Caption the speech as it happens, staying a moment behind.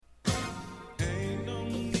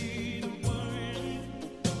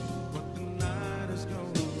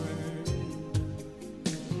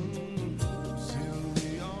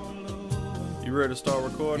You ready to start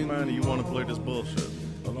recording, man, or you want to play this bullshit?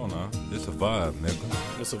 Hold on now. It's a vibe,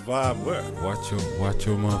 nigga. It's a vibe where? Watch your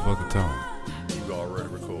motherfucking tone. You already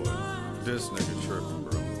recorded. This nigga tripping,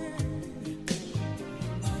 bro.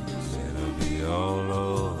 It'll be all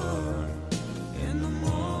over in the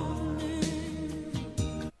morning.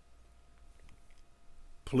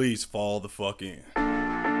 Please fall the fuck in.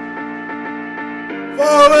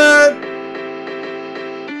 Fall in!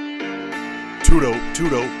 Too dope, too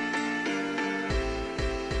dope.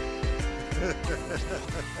 Gotta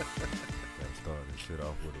start this shit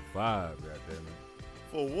off with a vibe, goddammit.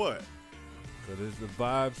 For what? Cause it's the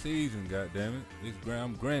vibe season, goddammit. It's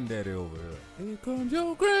granddaddy over here. Here comes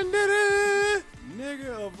your granddaddy.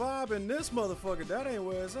 Nigga, a vibe in this motherfucker, that ain't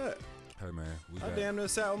where it's at. Hey man, I damn near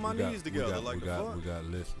sat with my knees together like the fuck. We got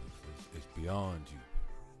listeners. It's beyond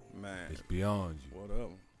you. Man. It's beyond you. What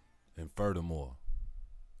up? And furthermore.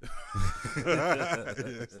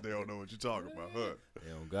 Yes, they don't know what you're talking about, huh? They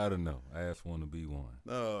don't gotta know. Ass wanna be one.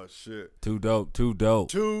 Oh, shit. Too dope, too dope.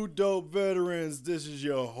 Two dope veterans. This is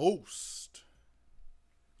your host,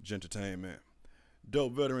 Gentertainment.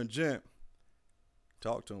 Dope veteran Gent.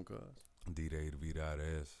 Talk to him, cuz. D-Day to beat out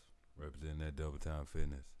ass. Representing that double time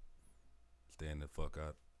fitness. Staying the fuck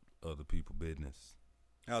out other people's business.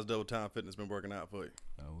 How's double time fitness been working out for you?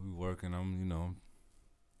 We working. I'm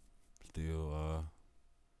still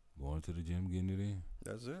going to the gym, getting it in.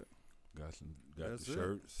 That's it. Got That's the it.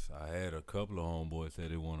 shirts. I had a couple of homeboys say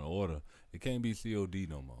they want to order. It can't be COD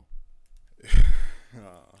no more.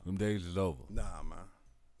 Them days is over. Nah, man.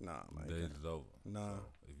 Them Days is over. Nah.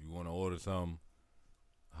 So if you want to order something,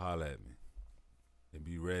 holler at me. And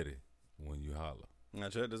be ready when you holler. Now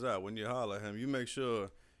check this out. When you holler at him, you make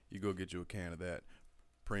sure you go get you a can of that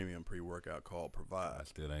premium pre-workout called I Provide.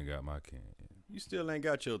 still ain't got my can. You still ain't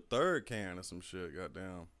got your third can or some shit,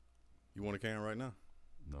 goddamn. You want a can right now?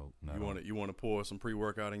 No, You want to pour some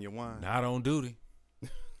pre-workout in your wine? Not on duty.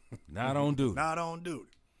 Not on duty. Not on duty.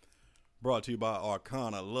 Brought to you by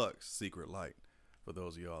Arcana Lux Secret Light. For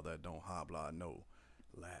those of y'all that don't habla know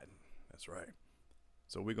Latin. That's right.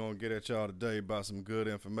 So we're going to get at y'all today about some good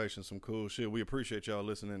information, some cool shit. We appreciate y'all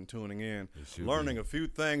listening and tuning in, learning a few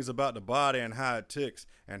things about the body and how it ticks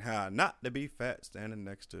and how not to be fat standing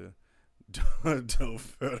next to Dope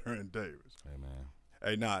Veteran Davis. Hey, man.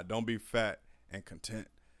 Hey, don't be fat and content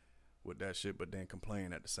with that shit, but then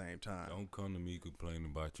complain at the same time. Don't come to me complaining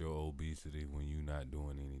about your obesity when you're not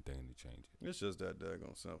doing anything to change it. It's just that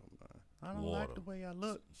daggone simple, man. I don't Water. like the way I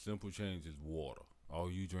look. Simple change is water.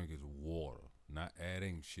 All you drink is water. Not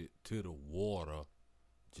adding shit to the water,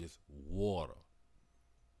 just water.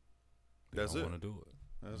 That's it. I want to do it.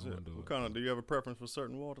 That's it. What kind of? Do you have a preference for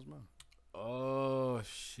certain waters, man? Oh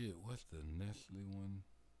shit! What's the Nestle one?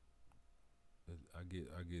 I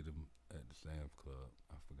get them at the Sam's Club.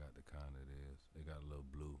 I forgot the kind it is. They got a little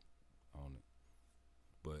blue on it.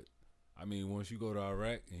 But I mean, once you go to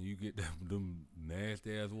Iraq and you get them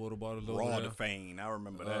nasty ass water bottles over Raw there. Defane. I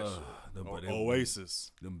remember that shit. Them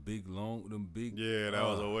Oasis. Them big. Yeah, that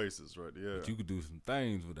was Oasis right there. But you could do some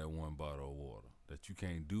things with that one bottle of water that you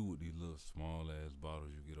can't do with these little small ass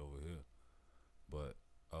bottles you get over here. But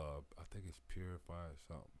I think it's purified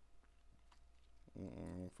something.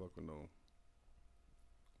 Fuck with no.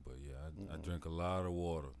 But yeah, I drink a lot of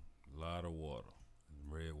water,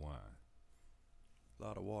 and red wine. A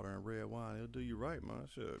lot of water and red wine. It'll do you right, man.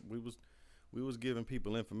 Shit. We was giving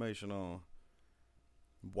people information on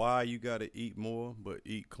why you got to eat more but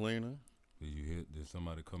eat cleaner. Did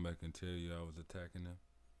somebody come back and tell you I was attacking them?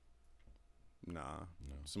 Nah.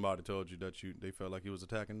 No. Somebody told you that they felt like you was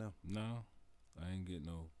attacking them? No, I ain't get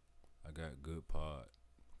no. I got good pod,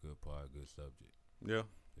 good subject. Yeah.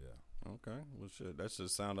 Yeah. Okay. Well, shit. That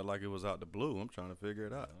just sounded like it was out the blue. I'm trying to figure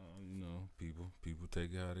it out. People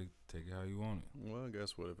take it how you want it. Well,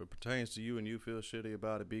 guess what? If it pertains to you and you feel shitty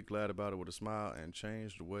about it, be glad about it with a smile and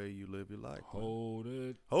change the way you live your life. Hold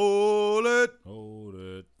it. Hold it. Hold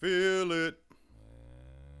it. Feel it.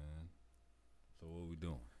 Man. So what we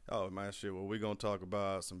doing? Oh, man, shit. Well, we're going to talk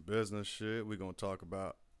about some business shit. We're going to talk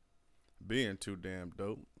about being too damn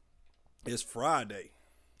dope. It's Friday.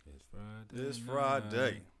 It's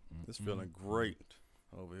Friday. It's feeling great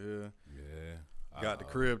over here. Yeah. Got the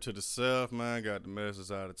crib to the self, man. Got the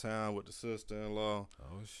missus out of town with the sister-in-law.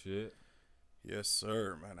 Oh, shit. Yes,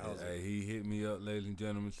 sir, man. Hey, he hit me up, ladies and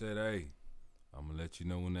gentlemen, said, hey, I'm going to let you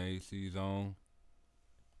know when the AC's on,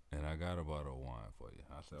 and I got a bottle of wine for you.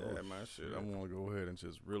 I said, yeah, man, shit. I want to go ahead and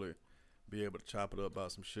just really be able to chop it up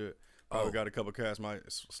about some shit. Probably got a couple cats might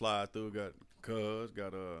slide through. Got Cuz,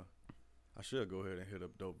 I should go ahead and hit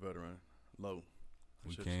up Dope Veteran Low.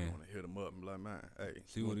 We Just can want to hit him up and be like, man, hey,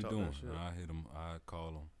 see what he doing. I hit him. I call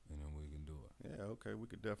him, and then we can do it. Yeah, okay, we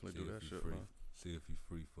could definitely do that shit, free. man. See if he's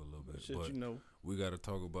free for a little bit. Shit, but you know. we got to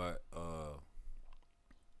talk about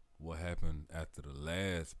what happened after the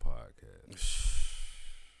last podcast.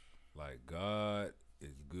 Like, God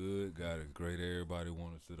is good. God is great. Everybody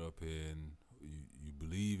want to sit up here and you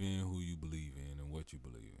believe in who you believe in and what you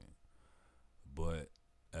believe in. But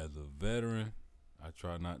as a veteran, I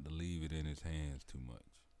try not to leave it in his hands too much.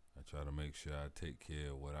 I try to make sure I take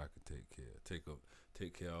care of what I can take care of.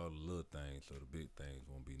 Take care of all the little things so the big things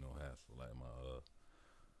won't be no hassle, like my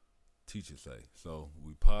teacher say. So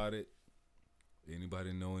we potted.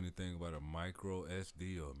 Anybody know anything about a micro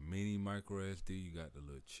SD or mini micro SD? You got the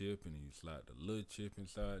little chip and you slide the little chip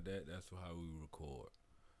inside that. That's how we record.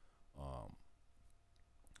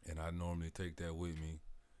 And I normally take that with me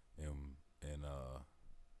and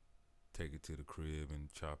take it to the crib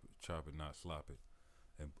and chop it, not slop it,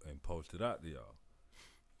 and post it out to y'all.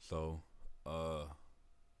 So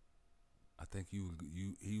I think he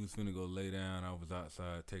was finna go lay down. I was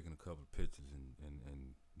outside taking a couple of pictures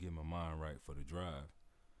and get my mind right for the drive.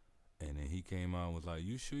 And then he came out and was like,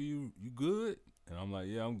 "You sure you good?" And I'm like,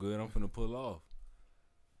 "Yeah, I'm good. I'm finna pull off."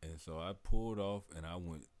 And so I pulled off and I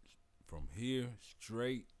went from here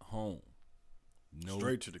straight home.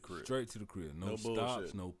 Straight to the crib. Straight to the crib. No stops,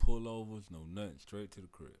 bullshit. no pullovers, no nothing. Straight to the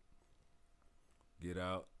crib. Get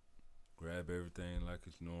out, grab everything like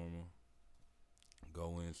it's normal.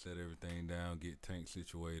 Go in, set everything down, get tank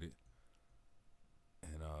situated.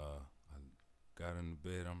 And I got in the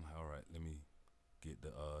bed. I'm like, all right, let me get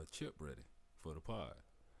the chip ready for the pod.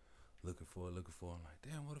 Looking for it. I'm like,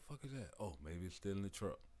 damn, what the fuck is that? Oh, maybe it's still in the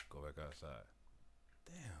truck. Go back outside.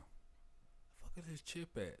 Damn, the fuck is this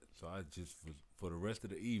chip at? So I just, for the rest of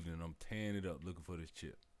the evening, I'm tearing it up looking for this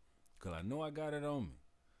chip. Because I know I got it on me.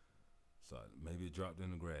 So maybe it dropped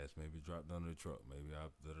in the grass. Maybe it dropped under the truck. Maybe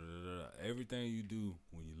everything you do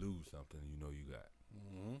when you lose something, you know you got.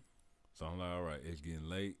 Mm-hmm. So I'm like, all right, it's getting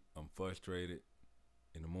late. I'm frustrated.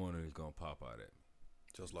 In the morning, it's going to pop out at me.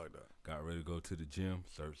 Just like that. Got ready to go to the gym.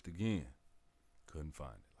 Searched again. Couldn't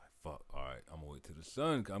find it. Like, fuck. All right, I'm going to wait till the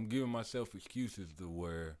sun. I'm giving myself excuses to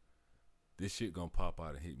where this shit going to pop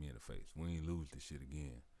out and hit me in the face. We ain't lose this shit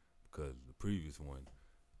again. Because the previous one,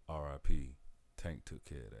 RIP, Tank took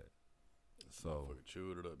care of that. So fucking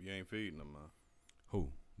chewed it up. You ain't feeding them, man. Who?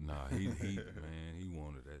 Nah, he man, he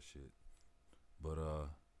wanted that shit. But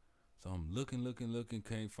so I'm looking,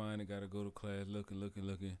 can't find it, gotta go to class,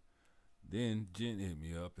 looking. Then Jen hit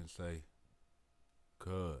me up and say,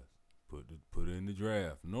 "Cuz, put it in the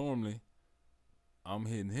draft." Normally, I'm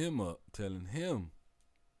hitting him up, telling him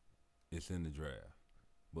it's in the draft.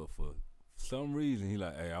 But for some reason, he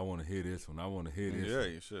like, "Hey, I want to hear this one. I want to hear this." Yeah,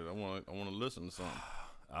 one. you should. I want to listen to something.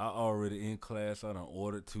 I already in class. I done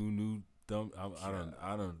ordered 2 new dumb.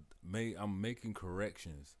 I'm making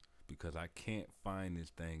corrections because I can't find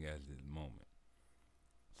this thing at this moment.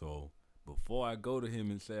 So before I go to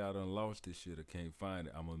him and say I done lost this shit or can't find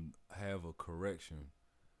it, I'm gonna have a correction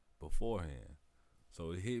beforehand.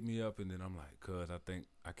 So it hit me up, and then I'm like, "Cuz, I think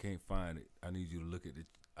I can't find it. I need you to look at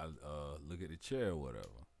the chair or whatever."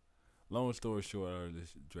 Long story short, I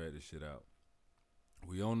drag this shit out.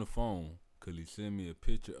 We on the phone. Cause he sent me a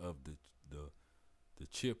picture of the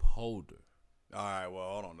chip holder. All right, well,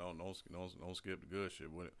 hold on, don't skip the good shit.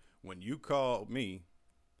 When you called me,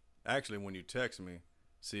 actually when you text me,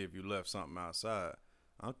 see if you left something outside,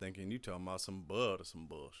 I'm thinking you talking about some bud or some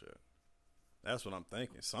bullshit. That's what I'm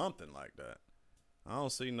thinking, something like that. I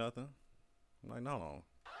don't see nothing. I'm like, no.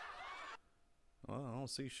 Well, I don't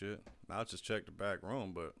see shit. I'll just check the back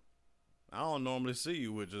room, but I don't normally see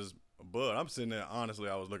you with just bud. I'm sitting there, honestly,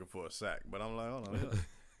 I was looking for a sack, but I'm like, hold on,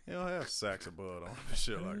 you don't have sacks of bud on and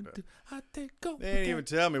shit like that. They ain't even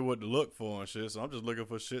tell me what to look for and shit, so I'm just looking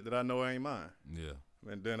for shit that I know ain't mine. Yeah.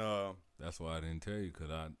 And then that's why I didn't tell you, because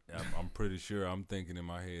I'm pretty sure I'm thinking in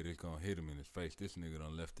my head it's gonna hit him in his face. This nigga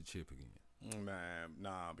done left the chip again. Man,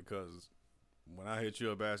 nah, because when I hit you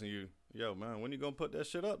up asking you, yo man, when you gonna put that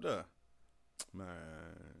shit up there? Man,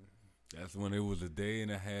 that's when it was a day and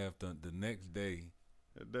a half. The next day.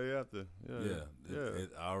 The day after, yeah.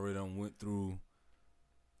 It already done went through.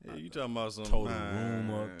 Yeah, you talking about some total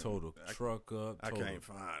room up, total truck up. I can't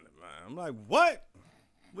find it, man. I'm like, what?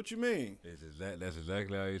 What you mean? That's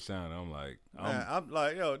exactly how it sounded. I'm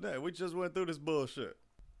like, yo, damn, we just went through this bullshit.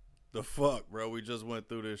 The fuck, bro? We just went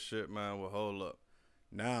through this shit, man. Well, hold up.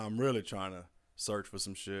 Now I'm really trying to search for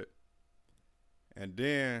some shit. And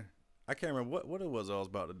then I can't remember what it was I was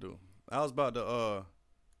about to do. I was about to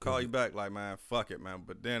call you back like, man, fuck it, man.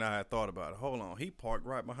 But then I had thought about it. Hold on. He parked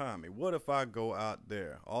right behind me. What if I go out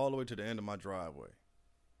there all the way to the end of my driveway?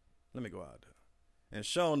 Let me go out there. And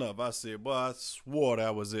sure enough, I said, boy, I swore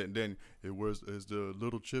that was it. And then is the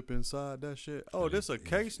little chip inside that shit? Oh, this a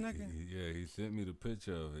case, nigga? He sent me the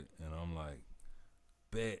picture of it, and I'm like,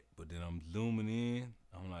 bet. But then I'm zooming in.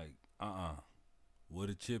 I'm like, where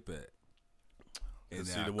the chip at? And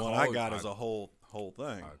see, the one I got is a whole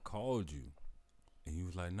thing. I called you, and you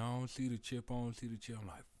was like, no, I don't see the chip. I don't see the chip. I'm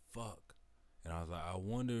like, fuck. And I was like, I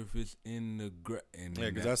wonder if it's in the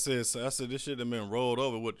yeah, because I said this shit done been rolled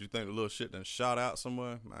over. What do you think, the little shit done shot out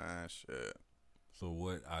somewhere? Man, shit. So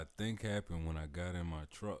what I think happened when I got in my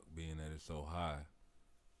truck, being that it's so high,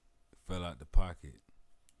 it fell out the pocket.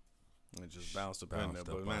 It just bounced up in there.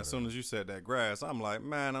 But man, as soon as you said that grass, I'm like,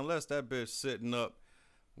 man, unless that bitch sitting up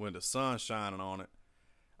when the sun's shining on it.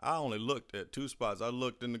 I only looked at two spots. I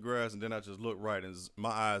looked in the grass, and then I just looked right, and my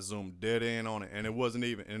eyes zoomed dead in on it. And it wasn't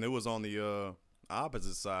even, and it was on the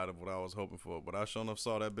opposite side of what I was hoping for. But I sure enough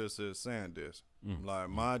saw that bitch said SanDisk. Like,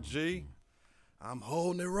 my G, I'm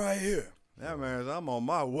holding it right here. That man, I'm on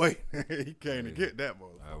my way. He came to get that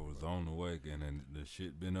motherfucker. I was on the way, and then the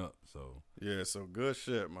shit been up. So yeah, so good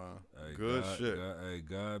shit, man. Hey, good shit.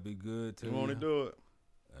 God be good to you. You want to do it?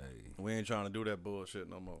 Hey, we ain't trying to do that bullshit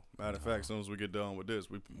no more. Matter of fact, as soon as we get done with this,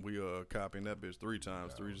 we copying that bitch 3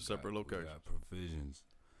 times, three separate locations. We got provisions,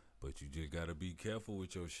 but you just gotta be careful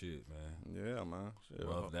with your shit, man. Yeah, man. Shit.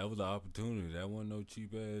 Well, that was an opportunity. That wasn't no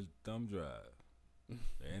cheap ass thumb drive,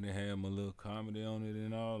 and it had my little comedy on it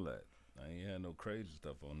and all that. I ain't had no crazy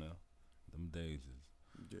stuff on there. Them days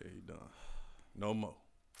is. Yeah, he done. No more.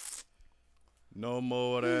 No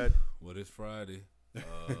more of that. Well, it's Friday.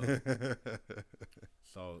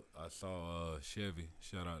 I saw Chevy.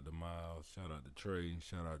 Shout out to Miles. Shout out to Trey.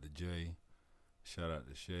 Shout out to Jay. Shout out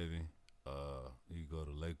to Chevy. He go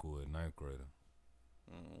to Lakewood, 9th grader.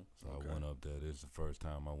 So okay. I went up there. This is the first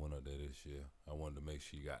time I went up there this year. I wanted to make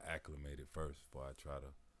sure he got acclimated first before I try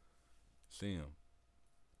to see him.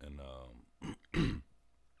 And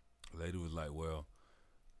lady was like, well,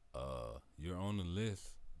 you're on the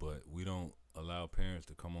list, but we don't allow parents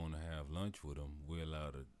to come on and have lunch with them. We allow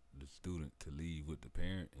the student to leave with the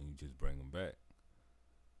parent, and you just bring them back.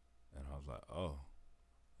 And I was like, oh.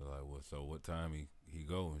 They're like, well, so what time he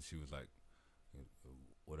go? And she was like,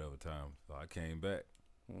 whatever time. So I came back.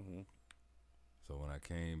 So when I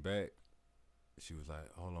came back, she was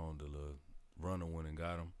like, hold on, the little runner went and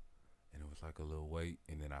got him. And it was like a little wait.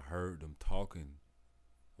 And then I heard them talking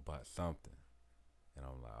about something. And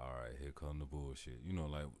I'm like, all right, here come the bullshit. You know,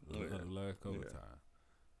 like the last couple of times.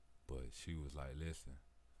 But she was like, listen,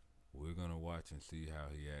 we're going to watch and see how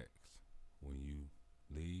he acts when you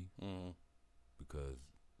leave. Because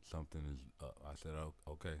something is up. I said, oh,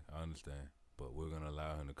 okay, I understand. But we're going to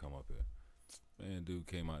allow him to come up here. Man, dude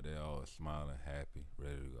came out there all smiling, happy,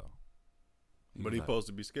 ready to go. But he's supposed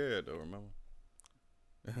to be scared, though, remember?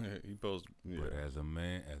 He supposed to, yeah. But as a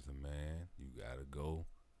man, you got to go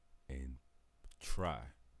and try.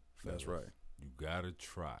 Fellas. That's right. You got to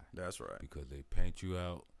try. That's right. Because they paint you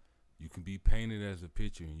out. You can be painted as a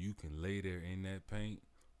picture, and you can lay there in that paint,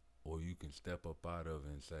 or you can step up out of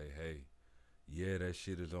it and say, hey, yeah, that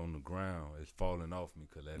shit is on the ground. It's falling off me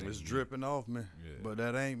because that ain't me. It's dripping off me, but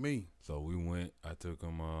that ain't me. So we went. I took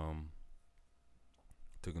him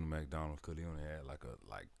to McDonald's because he only had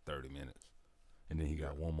like 30 minutes. And then he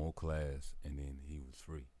got one more class, and then he was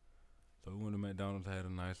free. So we went to McDonald's, had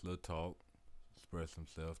a nice little talk, expressed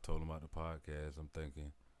himself, told him about the podcast. I'm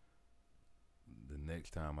thinking the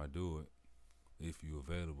next time I do it, if you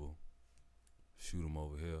available, shoot him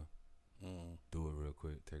over here. Do it real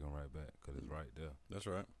quick, take him right back, because it's right there. That's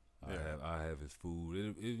right. I have his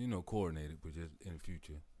food. It coordinated, but just in the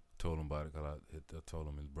future. Told him about it because I told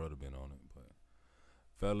him his brother been on it. But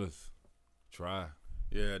fellas, try.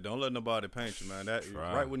 Yeah, don't let nobody paint you, man. That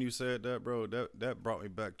right when you said that, bro, that brought me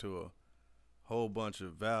back to a whole bunch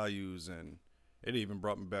of values, and it even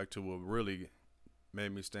brought me back to what really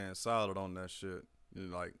made me stand solid on that shit.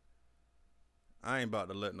 Like, I ain't about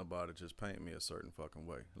to let nobody just paint me a certain fucking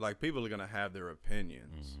way. Like, people are gonna have their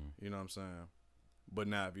opinions. You know what I'm saying? But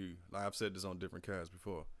now, if you, like I've said this on different casts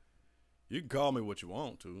before, you can call me what you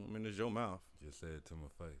want to. I mean, it's your mouth. Just say it to my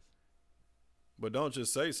face. But don't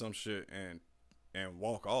just say some shit and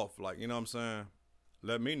walk off. Like, you know what I'm saying?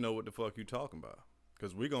 Let me know what the fuck you talking about.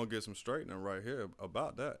 Because we going to get some straightening right here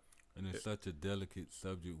about that. And it's such a delicate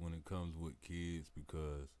subject when it comes with kids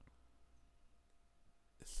because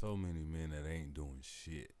there's so many men that ain't doing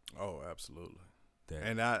shit. Oh, absolutely.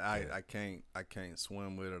 I can't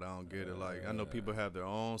swim with it. I don't get it. Like, I know people have their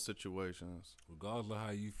own situations. Regardless of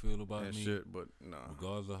how you feel about me. Shit, but nah.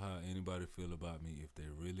 Regardless of how anybody feel about me, if they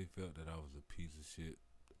really felt that I was a piece of shit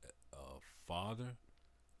father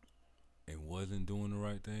and wasn't doing the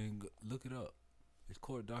right thing, look it up. It's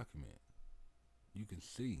court document. You can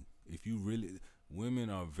see if you really. Women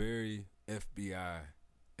are very FBI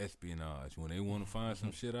espionage. When they want to find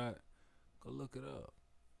some shit out, go look it up.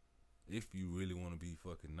 If you really want to be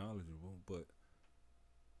fucking knowledgeable, but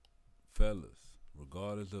fellas,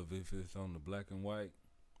 regardless of if it's on the black and white,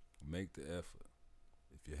 make the effort.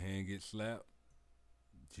 If your hand gets slapped,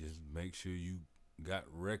 just make sure you got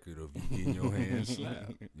record of you getting your hand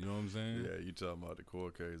slapped. You know what I'm saying? Yeah, you talking about the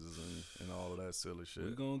court cases and all of that silly shit.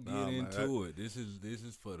 We're gonna get into it. This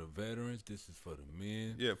is for the veterans. This is for the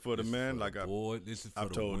men. Yeah, for the men. Like this is for I've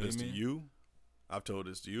the told women. this to you. I've told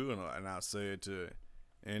this to you, and I say it to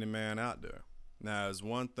any man out there. Now, it's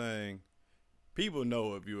one thing. People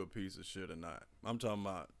know if you're a piece of shit or not. I'm talking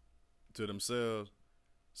about to themselves.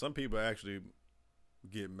 Some people actually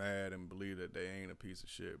get mad and believe that they ain't a piece of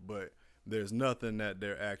shit, but there's nothing that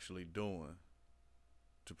they're actually doing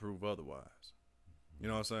to prove otherwise. You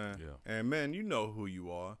know what I'm saying? Yeah. And man, you know who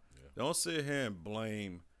you are. Yeah. Don't sit here and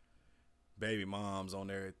blame baby moms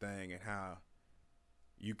on everything and how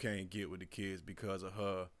you can't get with the kids because of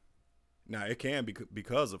her. Now, it can be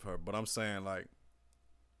because of her, but I'm saying, like,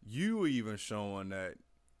 you even showing that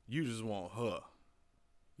you just want her.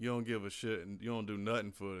 You don't give a shit and you don't do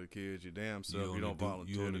nothing for the kids, your damn self. You don't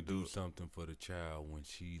volunteer you only to do something for the child when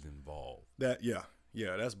she's involved. Yeah,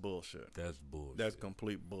 that's bullshit. That's bullshit. That's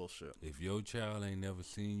complete bullshit. If your child ain't never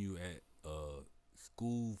seen you at a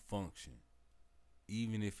school function,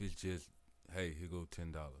 even if it's just, hey, here go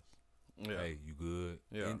 $10. Yeah. Hey, you good?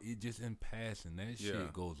 Yeah. And it just in passing, that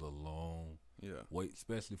shit goes a long way,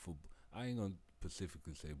 especially for, I ain't gonna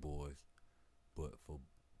specifically say boys, but for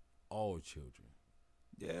all children.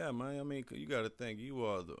 Yeah, man. I mean, you got to think you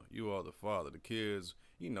are the father. The kids,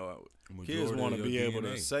 you know, Majority kids want to be able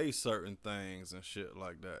DNA. to say certain things and shit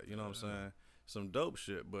like that. You know what I'm saying? Some dope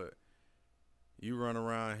shit, but you run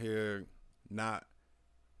around here not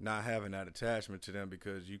having that attachment to them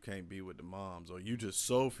because you can't be with the moms, or you just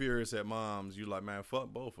so furious at moms, you like, man, fuck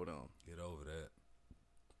both of them. Get over that.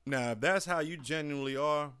 Now, if that's how you genuinely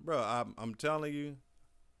are, bro, I'm telling you,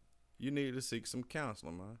 you need to seek some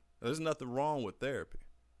counseling, man. There's nothing wrong with therapy.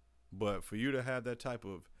 But for you to have that type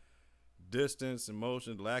of distance,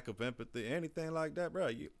 emotion, lack of empathy, anything like that, bro,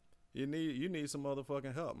 you need some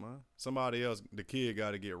motherfucking help, man. Somebody else, the kid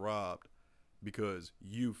got to get robbed because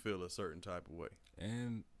you feel a certain type of way.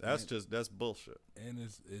 And that's bullshit. And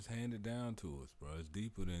it's handed down to us, bro. It's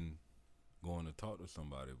deeper than going to talk to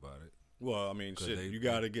somebody about it. Well, I mean, shit, you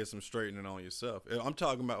got to get some straightening on yourself. I'm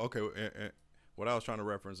talking about, okay, and what I was trying to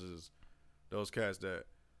reference is those cats that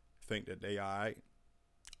think that they all right.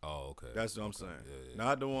 Oh, okay. That's what I'm saying. Yeah.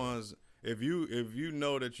 Not the ones, if you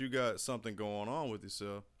know that you got something going on with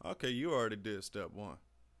yourself, okay, you already did step one.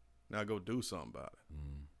 Now go do something about it.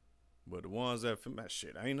 Mm. But the ones that, man,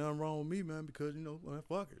 shit, ain't nothing wrong with me, man, because, you know, man,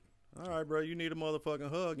 fuck it. All right, bro, you need a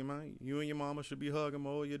motherfucking hug, man. You and your mama should be hugging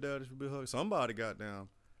more. Your daddy should be hugging. Somebody, goddamn.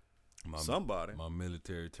 Somebody. My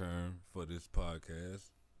military term for this podcast,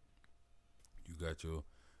 you got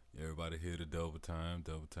everybody here to double time.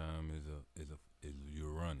 Double time is you're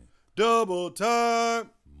running. Double time.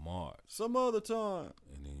 March. Some other time.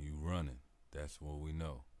 And then you running. That's what we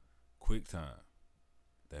know. Quick time.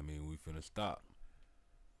 That means we finna stop.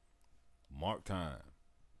 Mark time.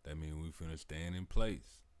 That means we finna stand in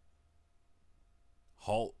place.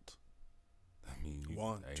 Halt. That means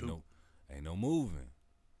ain't no moving.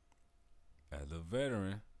 As a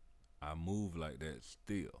veteran, I move like that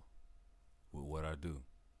still with what I do.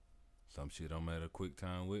 Some shit I'm at a quick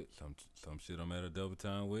time with. Some shit I'm at a double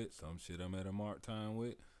time with. Some shit I'm at a mark time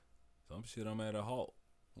with. Some shit I'm at a halt.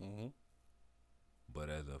 Mm-hmm. But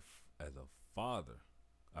as a father,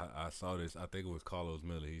 I saw this. I think it was Carlos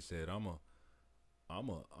Miller. He said, "I'm a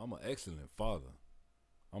excellent father.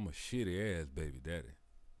 I'm a shitty ass baby daddy."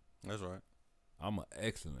 That's right. I'm an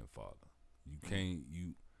excellent father. You can't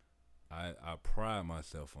I pride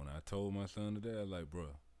myself on it. I told my son today, I was like, bro,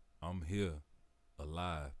 I'm here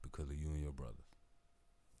alive because of you and your brothers.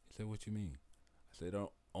 He said, what you mean? I said, the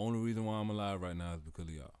only reason why I'm alive right now is because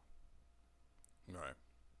of y'all. Right.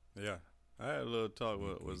 Yeah. I had a little talk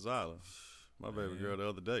with Zyla, my baby girl, the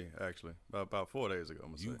other day, actually. About 4 days ago,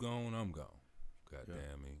 I'm You gone, I'm gone.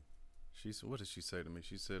 Goddamn me. She said, what did she say to me?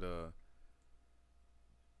 She said,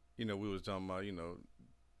 you know, we was talking about, you know,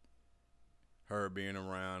 her being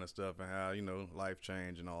around and stuff and how, you know, life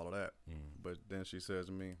change and all of that. But then she says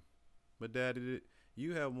to me, but Daddy,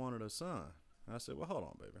 you have wanted a son. I said, well, hold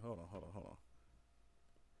on, baby. Hold on.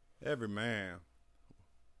 Every man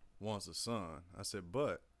wants a son. I said,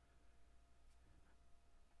 but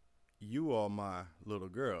you are my little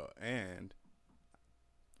girl. And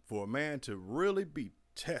for a man to really be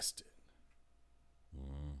tested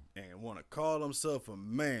and want to call himself a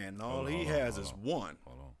man. All Hold on, he hold on, has hold is on. one.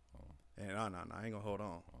 Hold on. And I ain't gonna hold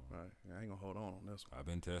on. Right? I ain't gonna hold on this one. I've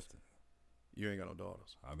been tested. You ain't got no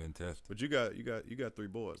daughters, I've been tested. but you got 3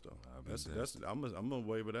 boys though. I've been That's tested. I'm gonna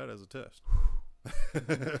waiver that as a test.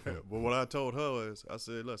 But what I told her is, I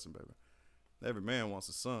said, listen, baby, every man wants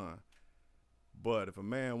a son, but if a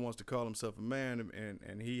man wants to call himself a man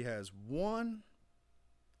and he has one,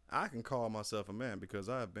 I can call myself a man because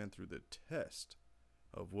I have been through the test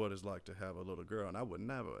of what it's like to have a little girl, and I would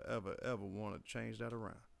never, ever, ever want to change that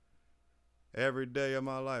around. Every day of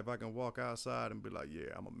my life, I can walk outside and be like, yeah,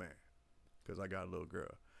 I'm a man because I got a little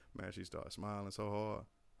girl. Man, she started smiling so hard.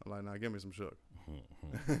 I'm like, nah, give me some sugar.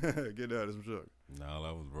 Get that some sugar. Now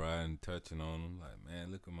I was riding, touching on him, like,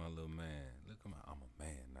 man, look at my little man. I'm a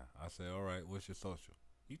man now. I say, all right, what's your social?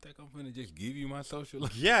 You think I'm finna just give you my social?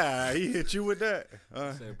 Yeah, he hit you with that.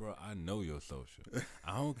 I said, bro, I know your social.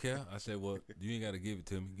 I don't care. I said, well, you ain't got to give it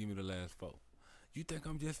to me. Give me the last 4. You think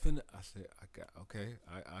I'm just finna? I said, okay,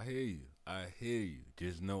 I hear you. I hear you.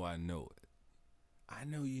 Just know I know it. I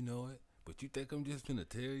know you know it. But you think I'm just finna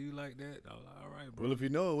tell you like that? All right, bro. Well, if you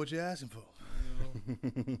know it, what you asking for?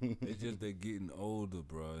 It's just they getting older,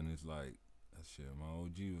 bro, and it's like, shit. My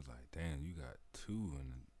OG was like, damn, you got two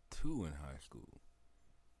in high school.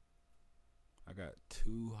 I got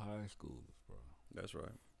 2 high schoolers, bro. That's right.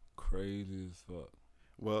 Crazy as fuck.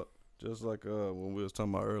 Well, just like when we was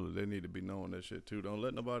talking about earlier, they need to be knowing that shit too. Don't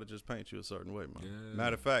let nobody just paint you a certain way, man. Yeah.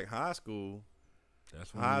 Matter of fact, high school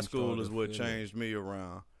That's when High you school start is to what feel it. changed me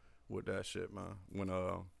around with that shit, man. When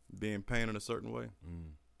being painted a certain way,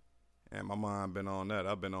 and my mind been on that.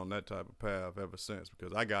 I've been on that type of path ever since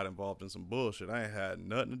because I got involved in some bullshit I ain't had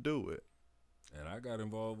nothing to do with. And I got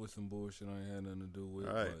involved with some bullshit I ain't had nothing to do with.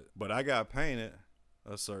 All right, but I got painted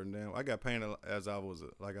a certain damn. I got painted as I was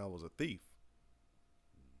a thief.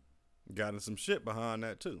 Got in some shit behind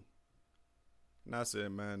that too. And I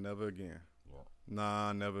said, man, never again. Well,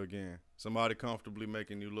 Nah, never again. Somebody comfortably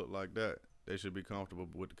making you look like that, they should be comfortable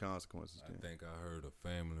with the consequences. I think I heard a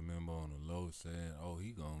family member on the low saying, "Oh,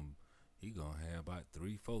 he gonna have about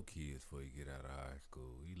 3-4 kids before he get out of high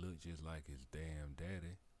school. He look just like his damn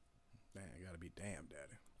daddy." Man, gotta be damn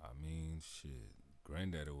daddy. I mean, shit.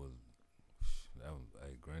 Granddaddy was a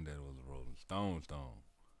Rolling Stone.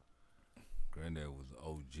 Granddaddy was an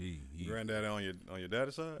OG. Granddaddy on your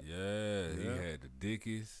daddy's side? Yeah, he Yeah. had the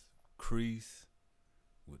Dickies crease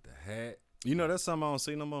with the hat. You know, that's something I don't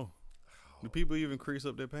see no more. Do people even crease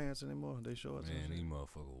up their pants anymore? They shorts? Man, and these shit?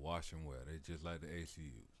 motherfuckers wash and wear. They just like the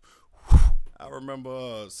ACUs. I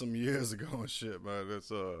remember some years ago and shit, man.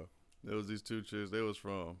 There was these 2 chicks. They was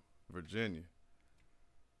from Virginia,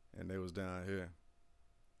 and they was down here.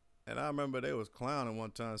 And I remember they was clowning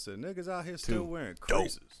one time. Said niggas out here still wearing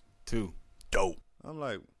creases. 2. Dope. I'm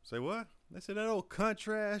like, say what? They said that old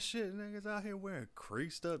country ass shit. Niggas out here wearing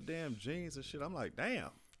creased up damn jeans and shit. I'm like,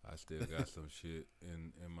 damn. I still got some shit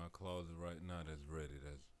in my closet right now that's ready.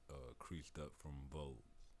 That's creased up from Vogue.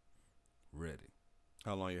 Ready.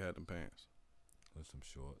 How long you had them pants? With some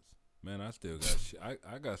shorts. Man, I still got shit.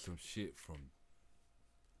 I got some shit from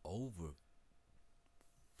over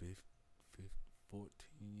 14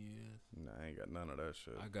 years. Nah, I ain't got none of that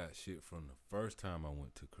shit. I got shit from the first time I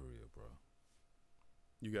went to Korea, bro.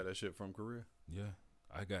 You got that shit from Korea? Yeah.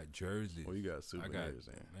 I got jerseys. Well, you got souvenirs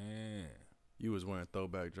in. Man. You was wearing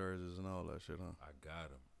throwback jerseys and all that shit, huh? I got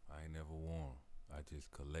them. I ain't never worn them. I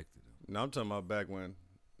just collected them. No, I'm talking about back when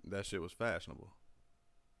that shit was fashionable.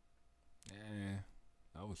 Yeah.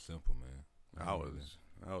 I was simple, man. I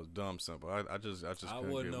was dumb simple. I just I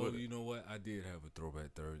couldn't wasn't get know. with You it. know what? I did have a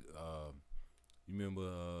throwback third. You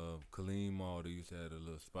remember Kaleem Mall? They used to have a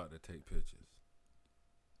little spot to take pictures.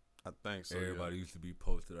 I think so. Everybody used to be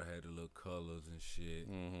posted. I had the little colors and shit.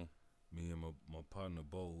 Mm-hmm. Me and my partner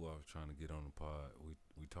Bo, who I was trying to get on the pod,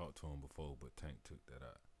 we talked to him before, but Tank took that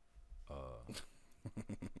out.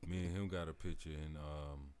 Me and him got a picture in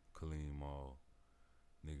Kaleem Mall.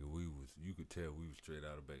 Nigga, you could tell we was straight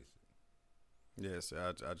out of basic. Yeah, see,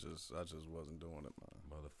 I just wasn't doing it, man.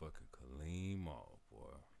 Motherfucking Kaleem Mall,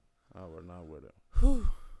 boy. I was not with it.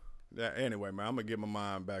 Yeah. Anyway, man, I'm gonna get my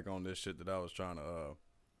mind back on this shit that I was trying to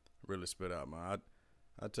really spit out, man.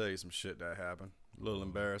 I tell you some shit that happened. A little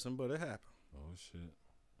embarrassing, but it happened. Oh shit.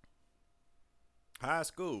 High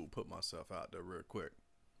school, put myself out there real quick.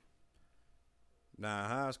 Now,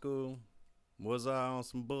 in high school, was I on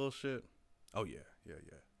some bullshit? Oh, yeah.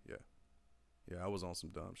 Yeah, I was on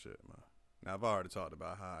some dumb shit, man. Now, I've already talked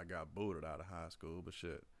about how I got booted out of high school, but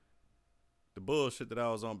shit. The bullshit that I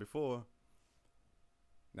was on before.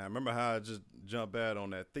 Now, remember how I just jumped bad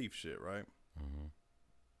on that thief shit, right? Mm-hmm.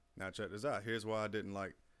 Now, check this out. Here's why I didn't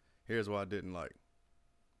like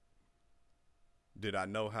Did I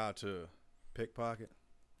know how to pickpocket?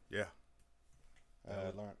 Yeah.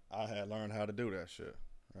 I had learned how to do that shit.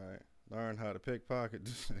 Right. Learn how to pickpocket.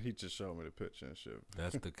 He just showed me the picture and shit.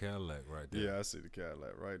 That's the Cadillac right there. Yeah, I see the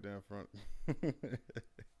Cadillac right there in front.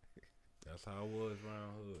 That's how it was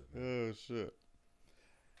around hood. Man. Oh shit.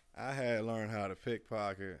 I had learned how to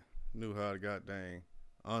pickpocket, knew how to goddamn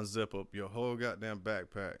unzip up your whole goddamn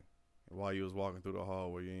backpack while you was walking through the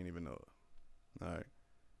hallway. You ain't even know it. All right.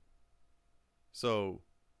 So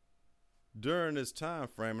during this time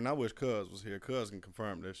frame, and I wish Cuz was here. Cuz can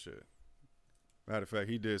confirm this shit. Matter of fact,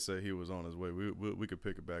 he did say he was on his way. We could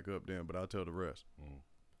pick it back up then, but I'll tell the rest.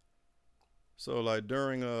 So like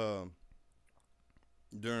during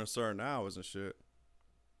certain hours and shit,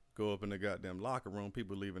 go up in the goddamn locker room,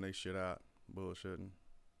 people leaving their shit out, bullshitting.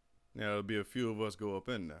 Now there'll be a few of us go up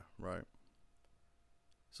in there, right?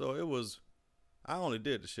 So it was, I only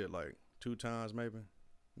did the shit like 2 times maybe.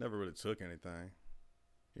 Never really took anything.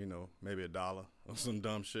 You know, maybe $1 or some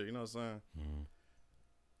dumb shit, you know what I'm saying? Mm-hmm.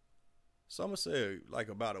 So I'm gonna say like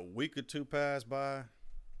about a week or 2 passed by,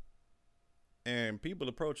 and people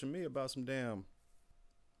approaching me about some damn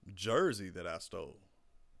jersey that I stole.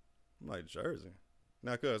 I'm like, jersey?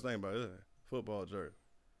 Now, cuz, think about it, football jersey.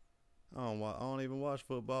 I don't even watch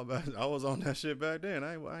football back. I was on that shit back then.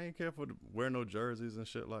 I ain't care for to wear no jerseys and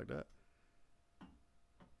shit like that.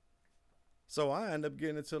 So I ended up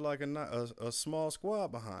getting into like a small squad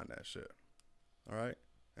behind that shit. All right,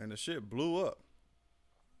 and the shit blew up.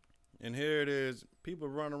 And here it is, people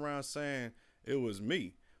running around saying it was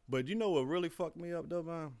me. But you know what really fucked me up, though,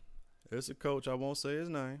 man? It's a coach. I won't say his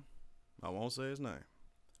name.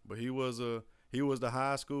 But he was the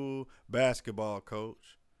high school basketball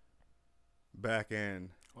coach back in.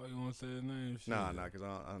 Why you want to say his name? Nah, cause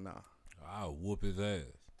nah. I'll whoop his ass.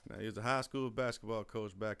 Now, he was a high school basketball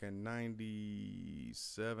coach back in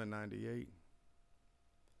 97, 98.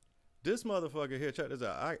 This motherfucker here, check this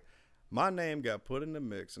out. My name got put in the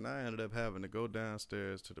mix, and I ended up having to go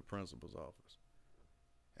downstairs to the principal's office.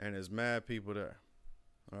 And there's mad people there,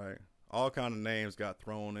 all right? All kind of names got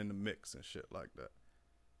thrown in the mix and shit like that.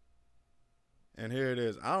 And here it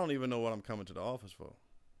is. I don't even know what I'm coming to the office for.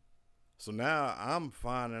 So now I'm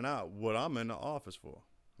finding out what I'm in the office for,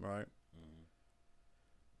 right? Mm-hmm.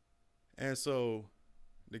 And so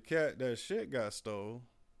the cat that shit got stole,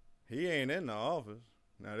 he ain't in the office.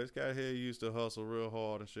 Now this guy here used to hustle real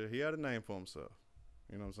hard and shit. He had a name for himself.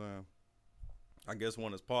 You know what I'm saying? I guess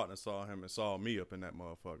one of his partners saw him and saw me up in that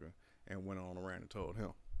motherfucker and went on around and told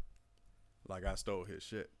him. Like I stole his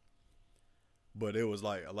shit. But it was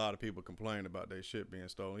like a lot of people complained about their shit being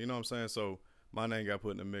stolen. You know what I'm saying? So my name got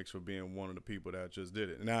put in the mix for being one of the people that just did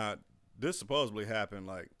it. Now, this supposedly happened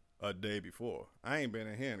like a day before. I ain't been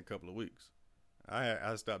in here in a couple of weeks.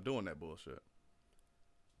 I stopped doing that bullshit.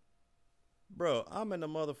 Bro, I'm in the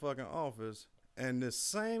motherfucking office, and this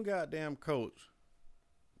same goddamn coach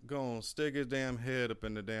gonna stick his damn head up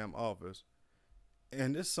in the damn office,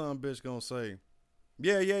 and this son bitch gonna say,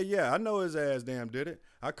 yeah, I know his ass damn did it.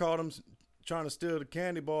 I caught him trying to steal the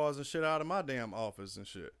candy bars and shit out of my damn office and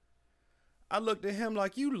shit. I looked at him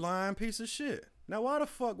like, you lying piece of shit. Now, why the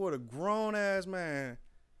fuck would a grown-ass man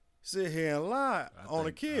sit here and lie on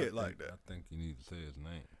a kid like that? I think you need to say his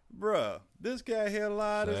name. Bruh, this guy here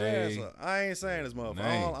lied his ass up. I ain't saying his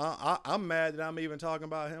motherfucker. I'm mad that I'm even talking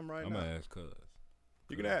about him right now. I'm gonna ask Cuz.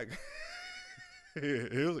 You can ask.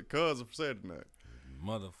 Here's a Cuz for saying that.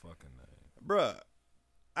 Motherfucking name. Bruh,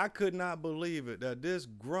 I could not believe it that this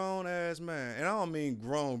grown-ass man, and I don't mean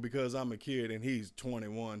grown because I'm a kid and he's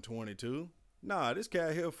 21, 22. Nah, this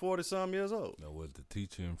cat here 40-something years old. Now, was the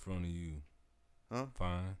teacher in front of you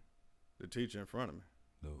fine? The teacher in front of me?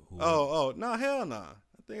 No, nah, hell nah.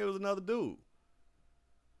 I think it was another dude.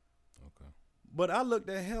 Okay. But I looked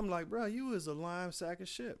at him like, bro, you is a lying sack of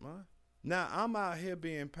shit, man. Now, I'm out here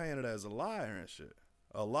being painted as a liar and shit.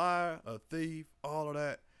 A liar, a thief, all of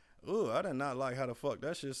that. Ooh, I did not like how the fuck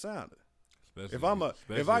that shit sounded. If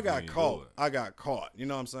I got caught, I got caught. You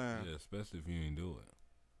know what I'm saying? Yeah, especially if you ain't do it.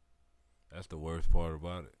 That's the worst part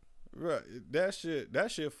about it. Right. That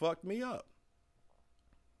shit fucked me up.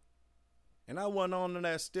 And I wasn't on to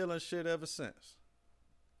that stealing shit ever since.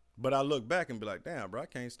 But I look back and be like, damn, bro, I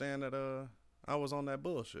can't stand that I was on that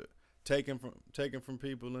bullshit. Taking from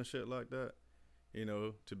people and shit like that. You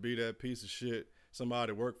know, to be that piece of shit.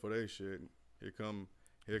 Somebody work for their shit. Here comes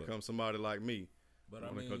somebody like me. But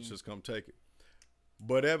I mean, just come take it.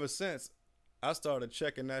 But ever since, I started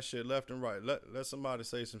checking that shit left and right. Let somebody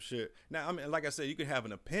say some shit. Now, I mean, like I said, you can have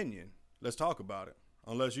an opinion. Let's talk about it.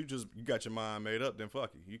 Unless you got your mind made up, then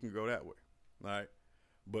fuck you. You can go that way. All right?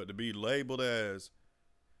 But to be labeled as,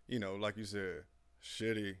 you know, like you said,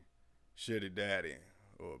 shitty, shitty daddy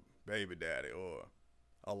or baby daddy or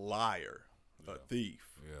a liar, a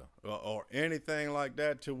thief, or anything like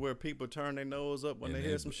that, to where people turn their nose up when they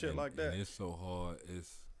hear some shit like that. And it's so hard.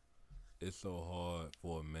 It's so hard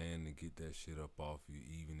for a man to get that shit up off you,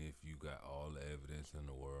 even if you got all the evidence in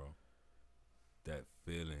the world. That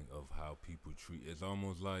feeling of how people treat, it's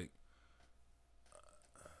almost like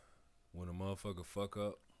when a motherfucker fuck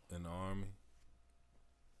up in the army,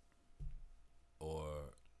 or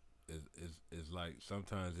it's like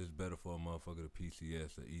sometimes it's better for a motherfucker to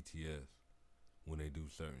PCS or ETS when they do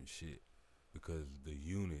certain shit, because the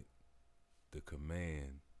unit, the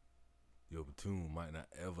command, your platoon might not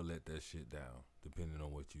ever let that shit down, depending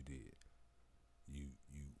on what you did. You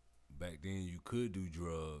back then you could do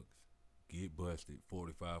drugs, get busted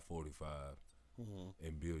 45,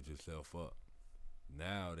 and build yourself up.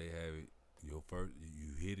 Now they have it. Your first,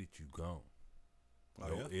 you hit it, you gone.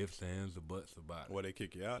 No ifs, ands, or buts about it. Well, they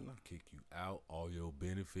kick you out now? Kick you out. All your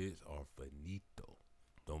benefits are finito.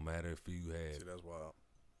 Don't matter if you had See, that's wild.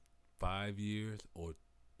 5 years or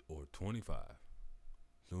 25.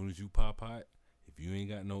 As soon as you pop hot, if you ain't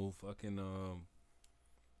got no fucking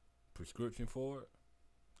prescription for it,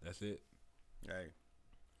 that's it. Hey.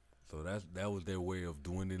 So that was their way of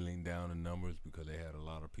dwindling down the numbers, because they had a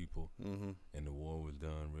lot of people, and the war was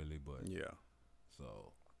done really. But yeah.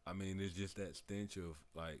 So I mean, it's just that stench of,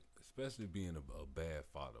 like, especially being a bad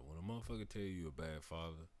father. When a motherfucker tell you a bad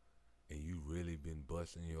father, and you really been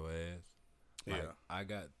busting your ass. Like, I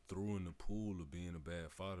got through in the pool of being a bad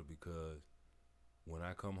father, because when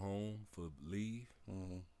I come home for leave,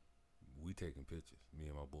 we taking pictures, me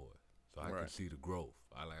and my boy, so I can see the growth.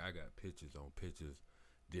 I got pictures on pictures,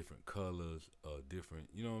 different colors, different,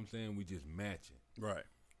 you know what I'm saying? We just matching. Right.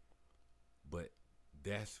 But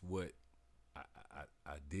that's what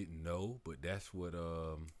I didn't know, but that's what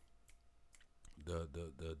the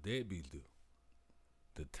deadbeats do.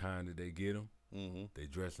 The time that they get them, they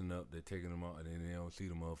dressing up, they taking them out, and then they don't see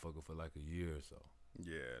the motherfucker for like a year or so.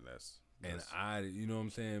 Yeah, that's you know what I'm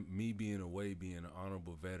saying? Me being away, being an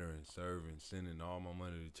honorable veteran, serving, sending all my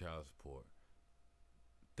money to child support,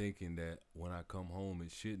 thinking that when I come home,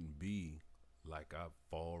 it shouldn't be like I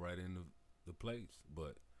fall right into the place.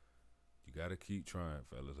 But you gotta keep trying,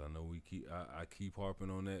 fellas. I know I keep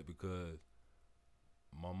harping on that, because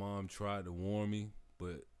my mom tried to warn me,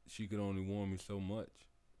 but she could only warn me so much.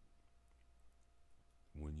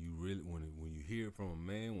 When you hear it from a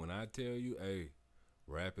man, when I tell you, hey,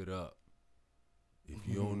 wrap it up. If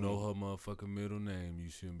you don't know her motherfucking middle name, you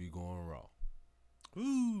shouldn't be going raw.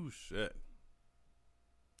 Ooh, shit.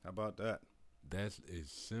 How about that? That's as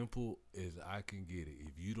simple as I can get it.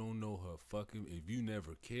 If you don't know her if you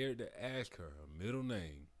never cared to ask her middle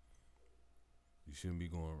name, you shouldn't be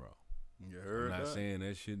going raw. You heard I'm not that? saying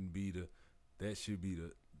that should be the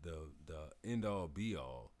end all be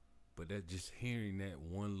all, but that just hearing that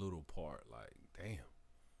one little part, like, damn,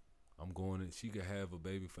 I'm going in. She could have a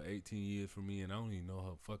baby for 18 years from me, and I don't even know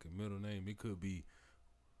her fucking middle name. It could be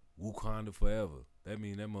Wakanda forever. That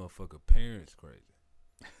mean that motherfucker parents crazy.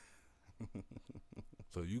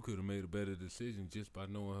 So you could have made a better decision just by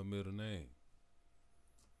knowing her middle name.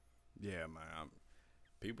 Yeah, man.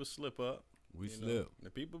 People slip up. We slip.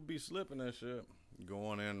 The people be slipping that shit.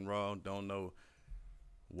 Going in raw, don't know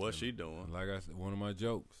what she doing. Like I said, one of my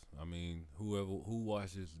jokes. I mean, who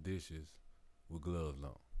washes dishes with gloves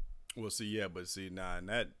on? Well, see, now in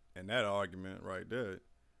that argument right there,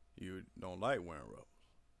 you don't like wearing rubbers.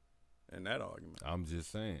 In that argument, I'm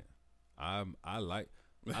just saying, I like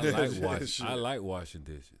washing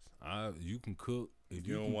dishes. You can cook if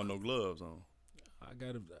you don't want no gloves on.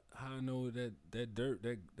 How I know that dirt,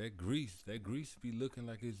 that grease be looking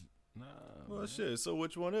like it's Well, man. shit. So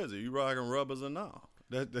which one is it? You rocking rubbers or no?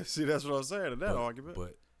 See, that's what I'm saying in that argument.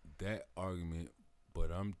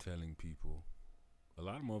 But I'm telling people, a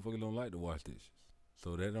lot of motherfuckers don't like to wash dishes,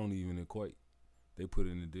 so that don't even equate. They put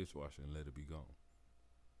it in the dishwasher and let it be gone.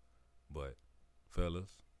 But fellas,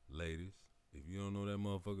 ladies, if you don't know that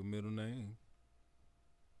motherfucker middle name,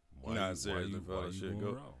 why you going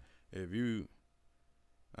wrong? If you,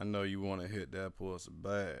 I know you want to hit that pussy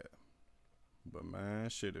bad, but man,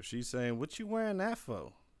 shit, if she's saying, what you wearing that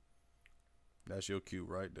for? That's your cue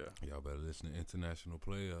right there. Y'all better listen to international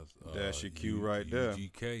players. That's your cue right there.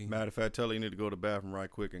 UGK. Matter of fact, tell her you need to go to the bathroom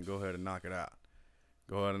right quick and go ahead and knock it out.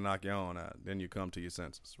 Go ahead and knock your own out. Then you come to your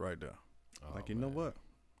senses right there. You know what?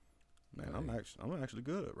 Man, hey. I'm actually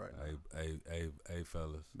good right now. Hey,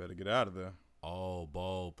 fellas. Better get out of there. All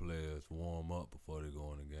ball players warm up before they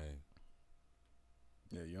go in the game.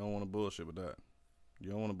 Yeah, you don't want to bullshit with that.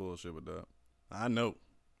 I know.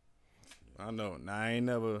 Now, I ain't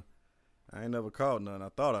never I ain't never caught none. I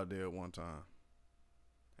thought I did one time.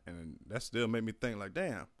 And that still made me think like,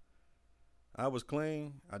 damn, I was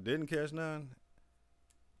clean. I didn't catch none.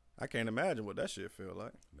 I can't imagine what that shit feel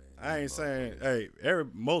like. Man, I ain't saying, hey,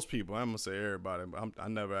 most people, I'm going to say everybody, I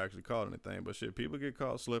never actually caught anything. But shit, people get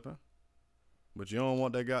caught slipping. But you don't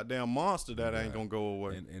want that goddamn monster that ain't going to go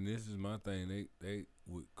away. And this is my thing. They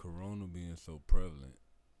with Corona being so prevalent,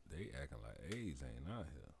 they acting like AIDS ain't out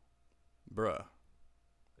here. Bruh.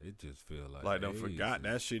 It just feel like I forgot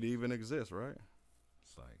that shit even exists, right?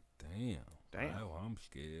 It's like, damn. I'm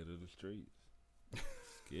scared of the streets.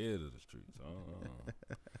 Scared of the streets.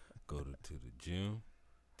 Go to the gym,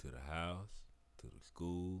 to the house, to the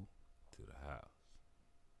school, to the house,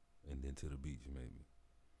 and then to the beach maybe.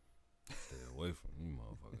 Stay away from you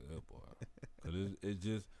motherfuckers, that boy. Cause it's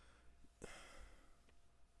just.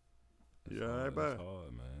 It's hard, It's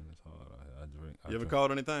hard, man. It's hard. I drink. You ever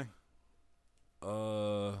caught anything?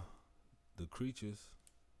 The creatures.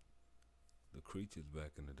 The creatures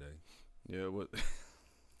back in the day. Yeah, what? The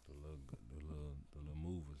little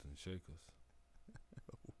movers and shakers.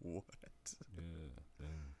 What? Yeah.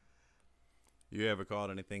 You ever caught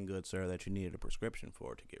anything good, sir, that you needed a prescription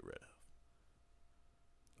for to get rid of?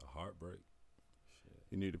 A heartbreak. Shit.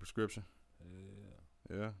 You need a prescription?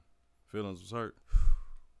 Yeah. Yeah. Feelings was hurt.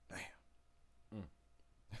 Damn.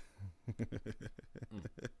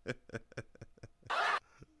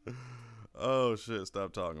 Oh shit!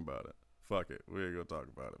 Stop talking about it. Fuck it. We ain't gonna talk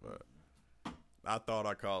about it. But I thought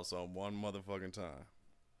I caught some one motherfucking time.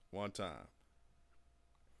 One time.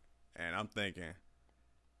 And I'm thinking,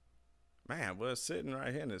 man, well, sitting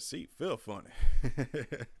right here in the seat feel funny.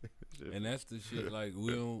 And that's the shit. Like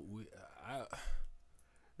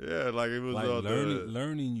yeah, like it was like all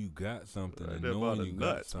learning you got something right and knowing you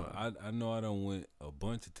got something. I know I done went a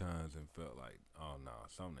bunch of times and felt like, oh no,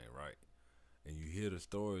 something ain't right. And you hear the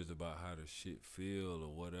stories about how the shit feel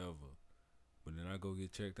or whatever, but then I go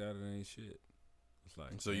get checked out and it ain't shit. It's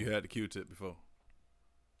like, so you had the Q-tip before?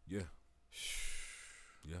 Yeah.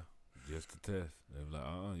 Yeah. Just to test. They were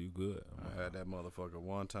like, you good. I had that motherfucker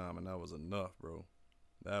one time and that was enough, bro.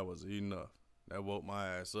 That was enough. That woke my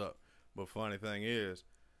ass up. But funny thing is,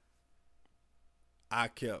 I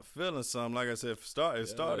kept feeling something. Like I said, it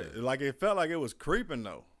started. Like it felt like it was creeping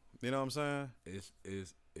though. You know what I'm saying?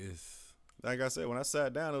 It's like I said, when I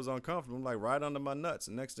sat down, it was uncomfortable. I'm like right under my nuts.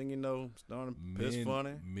 And next thing you know, starting to piss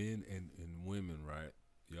funny. Men and women, right?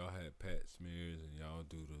 Y'all had pap smears and y'all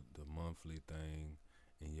do the monthly thing.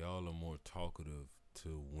 And y'all are more talkative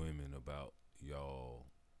to women about y'all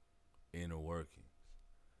inner workings.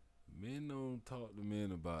 Men don't talk to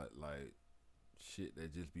men about like shit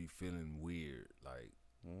that just be feeling weird. Like,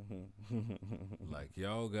 like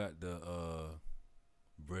y'all got the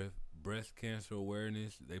breast cancer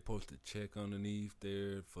awareness. They supposed to check underneath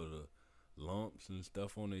there for the lumps and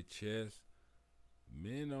stuff on their chest.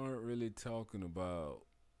 Men aren't really talking about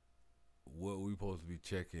what we supposed to be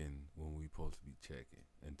checking when we supposed to be checking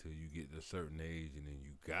until you get to a certain age and then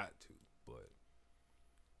you got to. But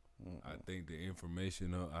I think the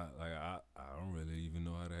information I don't really even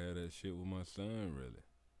know how to have that shit with my sons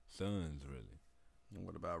really. And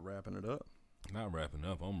what about wrapping it up? Not wrapping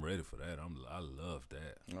up. I'm ready for that. I love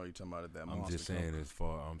that. Oh, you talking about that monster? I'm just saying as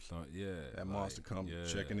far that monster come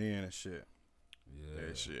checking in and shit. Yeah.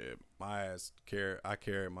 That shit. My ass I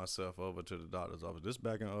carried myself over to the doctor's office. This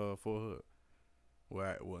back in Fort Hood, where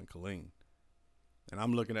I was in Killeen. And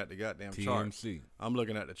I'm looking at the goddamn chart. I'm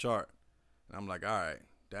looking at the chart, and I'm like, all right,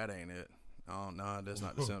 that ain't it. Oh no, that's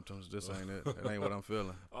not the symptoms. This ain't it. That ain't what I'm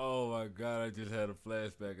feeling. Oh my God, I just had a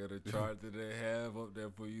flashback of the chart that they have up there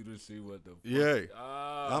for you to see what the fuck. Yeah.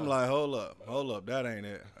 I'm like, hold up, that ain't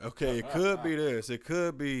it. Okay, it could be this. It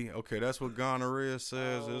could be, okay, that's what gonorrhea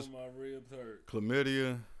says. Oh, my ribs hurt.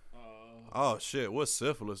 Chlamydia. Oh shit, what's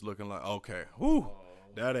syphilis looking like? Okay, whew,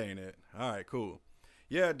 that ain't it. All right, cool.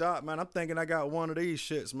 Yeah, doc, man, I'm thinking I got one of these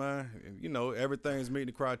shits, man. You know, everything's meeting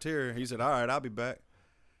the criteria. He said, all right, I'll be back.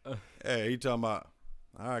 Hey, he talking about,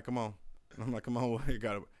 all right, come on. I'm like, come on,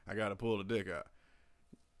 I gotta pull the dick out.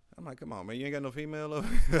 I'm like, come on, man, you ain't got no female up?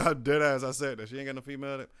 Dead ass, I said that. She ain't got no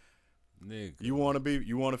female up. Nigga. You want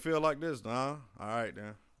to feel like this? Nah. All right,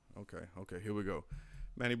 then. Okay, here we go.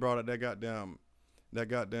 Man, he brought up that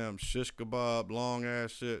goddamn shish kebab, long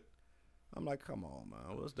ass shit. I'm like, come on,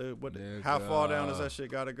 man. How far down does that shit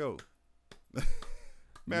gotta go?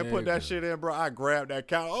 Man, put that shit in, bro. I grabbed that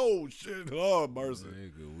couch. Oh shit! Oh mercy.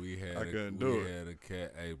 Nigga, we had a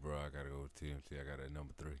cat. Hey, bro, I gotta go to TMC. I got that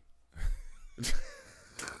number 3.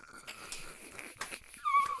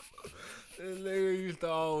 This nigga used to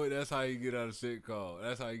always, that's how you get out of sick call.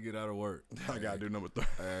 That's how you get out of work. I gotta do number 3.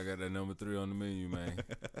 I got that number 3 on the menu, man.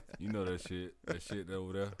 You know that shit. That shit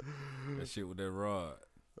over there. That shit with that rod.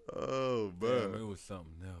 Oh, Damn, man. it was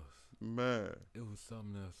something else. Man. It was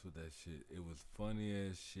something else with that shit. It was funny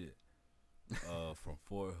as shit. From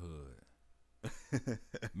Fort Hood.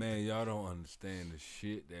 Man, y'all don't understand the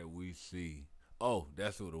shit that we see. Oh,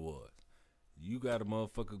 that's what it was. You got a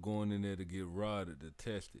motherfucker going in there to get rodded to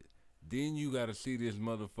test it. Then you got to see this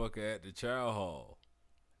motherfucker at the child hall.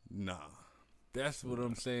 Nah. That's what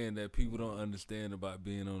I'm saying that people don't understand about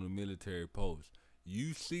being on a military post.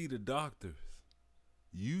 You see the doctors.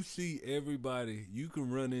 You see everybody. You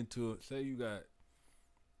can run into it. Say you got,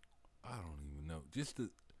 I don't even know, just the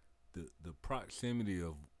proximity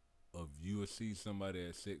of you will see somebody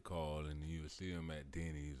at sick call and you will see them at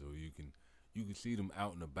Denny's, or you can see them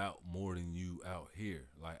out and about more than you out here.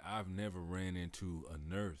 Like, I've never ran into a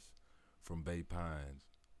nurse from Bay Pines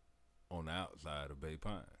on the outside of Bay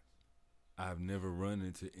Pines. I've never run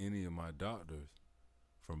into any of my doctors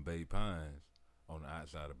from Bay Pines on the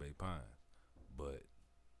outside of Bay Pines. But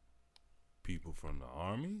people from the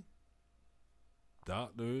Army,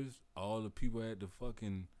 doctors, all the people at the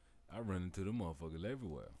fucking, I run into them motherfuckers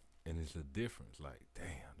everywhere. And it's a difference. Like,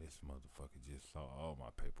 damn, this motherfucker just saw all my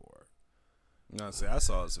paperwork. No, see, I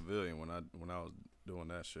saw a civilian when I was doing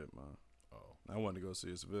that shit, man. Oh. I wanted to go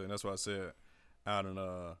see a civilian. That's why I said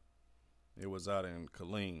it was out in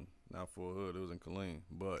Killeen, not Fort Hood. It was in Killeen.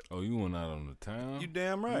 But Oh, you went out on the town? you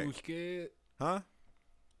damn right. You was scared? Huh?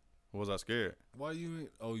 Was I scared? Why you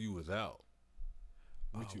ain't? Oh, you was out.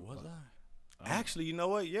 Was I? Actually, you know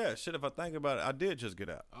what? Yeah, shit, if I think about it, I did just get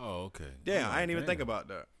out. Oh, okay. Damn, I'm I like, didn't even think damn. about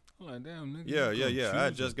that. I'm like, damn, nigga. Yeah. I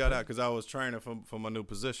choose just a got out because I was training for my new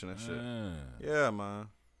position and shit. Ah. Yeah, man.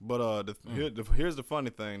 But here's the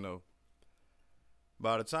funny thing, though.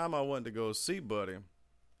 By the time I went to go see Buddy,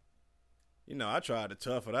 I tried to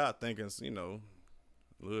tough it out thinking, a little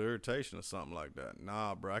irritation or something like that.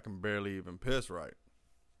 Nah, bro, I can barely even piss right.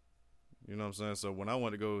 You know what I'm saying? So when I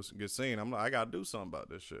went to go get seen, I'm like, I got to do something about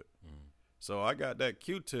this shit. So I got that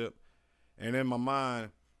Q-tip, and in my mind,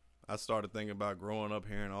 I started thinking about growing up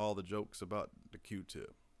hearing all the jokes about the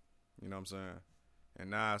Q-tip. You know what I'm saying? And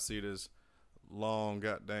now I see this long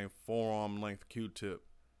goddamn forearm length Q-tip,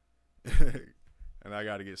 and I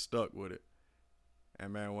got to get stuck with it.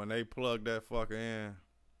 And man, when they plugged that fucker in,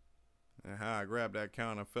 and how I grabbed that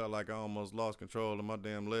counter, felt like I almost lost control of my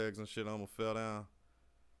damn legs and shit, almost fell down.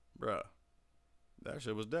 Bruh, that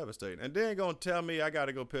shit was devastating. And then gonna tell me I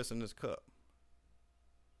gotta go piss in this cup.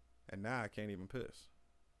 And now I can't even piss.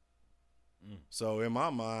 So in my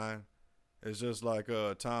mind, it's just like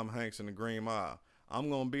Tom Hanks in The Green Mile. I'm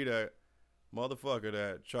gonna be that motherfucker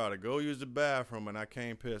that try to go use the bathroom and I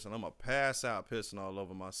can't piss, and I'm gonna pass out pissing all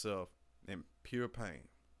over myself in pure pain.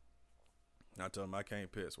 I told him I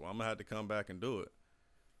can't piss. Well, I'm gonna have to come back and do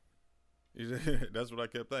it. That's what I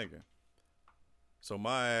kept thinking. So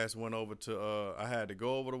my ass went over to, I had to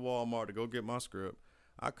go over to Walmart to go get my script.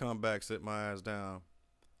 I come back, sit my ass down,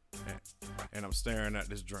 and I'm staring at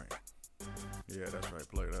this drink. Yeah, that's right,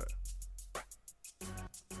 play that.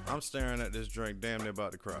 I'm staring at this drink, damn near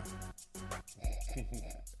about to cry.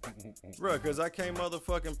 Bruh, because I can't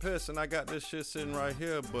motherfucking piss, and I got this shit sitting right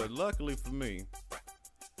here, but luckily for me,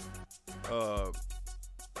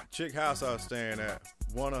 chick house I was staying at,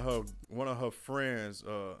 one of her friends,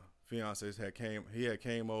 fiancés had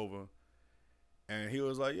came over, and he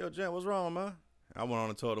was like, "Yo, Jen, what's wrong, man?" I went on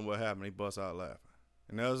and told him what happened. He bust out laughing,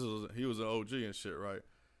 and he was an OG and shit, right?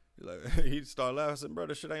 He started laughing. I said, "Bro,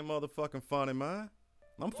 this shit ain't motherfucking funny, man.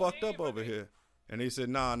 I'm fucked up over here." And he said,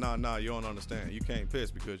 "Nah, you don't understand. You can't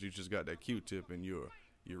piss because you just got that Q-tip in your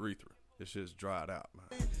urethra. This shit's dried out, man."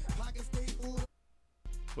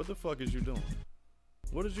 What the fuck is you doing?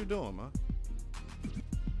 What is you doing, man?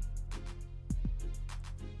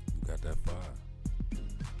 Got that fire.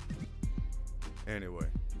 Anyway,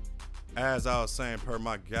 as I was saying, per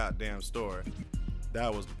my goddamn story,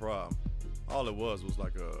 that was the problem. All it was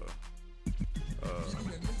like a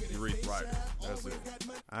urethritis. That's it.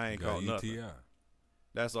 I ain't caught nothing. UTI.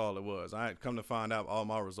 That's all it was. I ain't come to find out all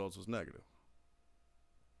my results was negative.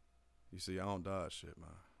 You see, I don't dodge shit, man.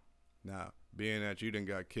 Now, being that you done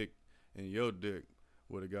got kicked in your dick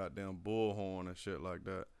with a goddamn bullhorn and shit like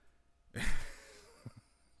that.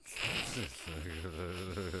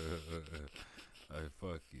 Hey,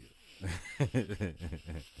 fuck you.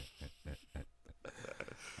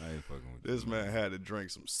 I ain't fucking with This you. man had to drink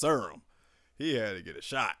some serum. He had to get a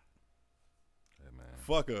shot. Hey, man.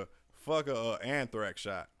 Fuck a anthrax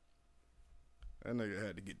shot. That nigga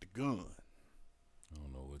had to get the gun. I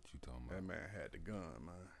don't know what you talking about. That man had the gun,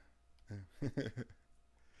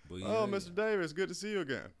 But Oh, Mr. Davis, good to see you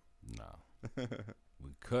again. Nah.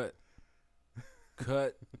 We cut.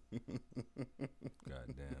 Goddamn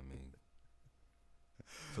me.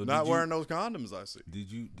 So Not wearing those condoms, I see.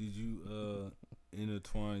 Did you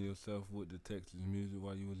intertwine yourself with the Texas music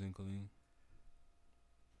while you was in Killeen?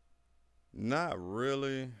 Not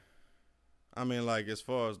really. I mean, like, as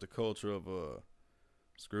far as the culture of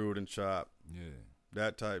Screwed and Chopped, Yeah.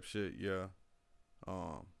 that type shit, yeah.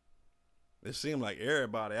 It seemed like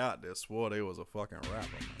everybody out there swore they was a fucking rapper,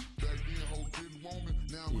 man.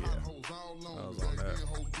 Yeah, I was on that.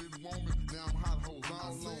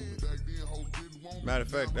 Matter of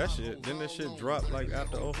fact, that shit, didn't that shit drop like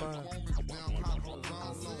after 05? I know I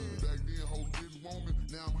was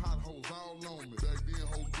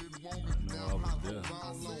there. Nah, I wasn't in there.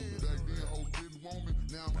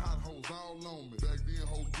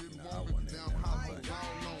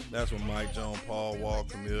 That's when Mike Jones, Paul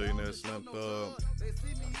Walker, Millionaire, Slim Thug.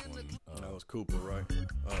 That was Cooper, right?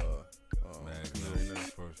 Magnum,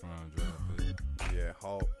 first round draft pick. Yeah,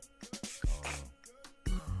 Hawk.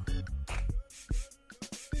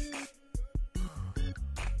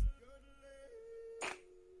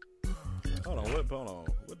 Hold on.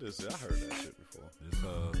 What this is? I heard that shit before. This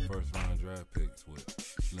first round draft picks with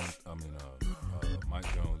Mike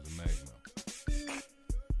Jones and Magnum.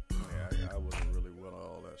 Yeah, I wasn't really with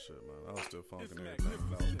all that shit, man. I was still funking everything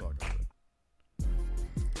that I was talking about.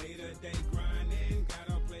 Day grinding, got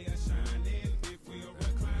a player shining. If we are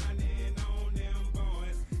reclining on them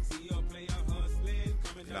boys, see your player hustling.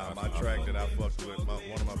 Nah, my track that I fucked with, one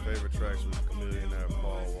of my favorite tracks was Chameleonaire,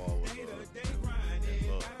 Paul Wall with and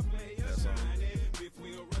Love. That song.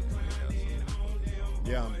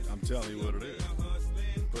 Yeah, I'm telling you what it is.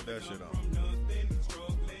 Put that shit on.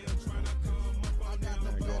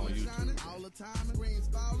 Man, go on YouTube.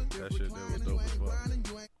 That shit there was dope as fuck.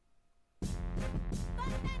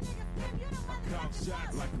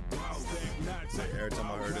 Every time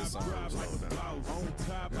I heard this song, it would slow down.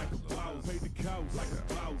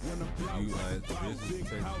 You like this is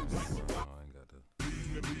Texas. I ain't got that.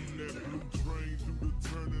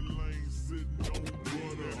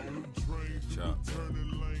 Chop.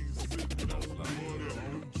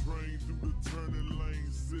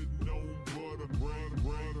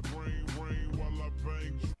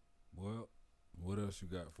 Well, what else you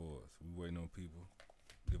got for us? We waiting on people.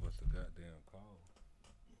 Give us a goddamn call.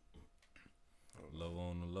 Low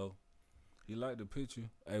on the low. He liked the picture.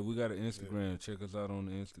 Hey, we got an Instagram. Check us out on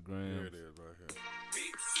the Instagram. Here it is, right here.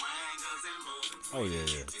 Oh yeah.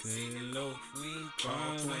 Hello, we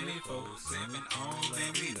call 24/7 on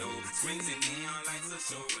let me know. Springs and neon lights are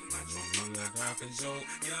show with my trunk up dropping show.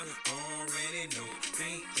 You already know.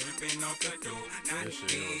 Ain't dripping off the door. Not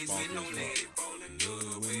days with no lady falling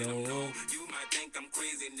good with no low. You might think I'm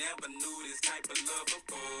crazy, never knew this type of love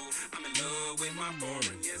before. I'm in love with my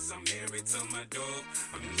boring. Yes, I'm married to my dog.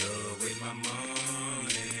 I'm in love with my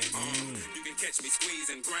money. You can catch me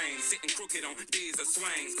squeezing grain, sitting crooked on D's or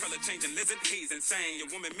swings, color changing lizard. He's insane. Your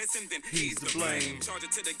woman missing, then he's to blame. Charge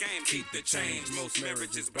it to the game, keep the change. Most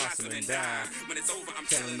marriages blossom and die. When it's over, I'm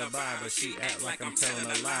telling a lie, but she act like I'm telling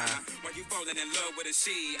a lie. Why you falling in love with a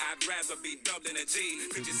she? I'd rather be dubbed in a G.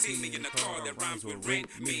 Could you see me in a car that rhymes with rent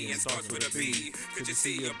me and starts with a B? Could you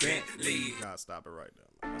see a Bentley? Nah, stop it right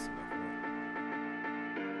there. That's enough of that.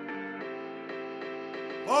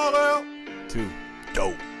 All out. Two.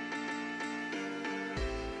 Dope.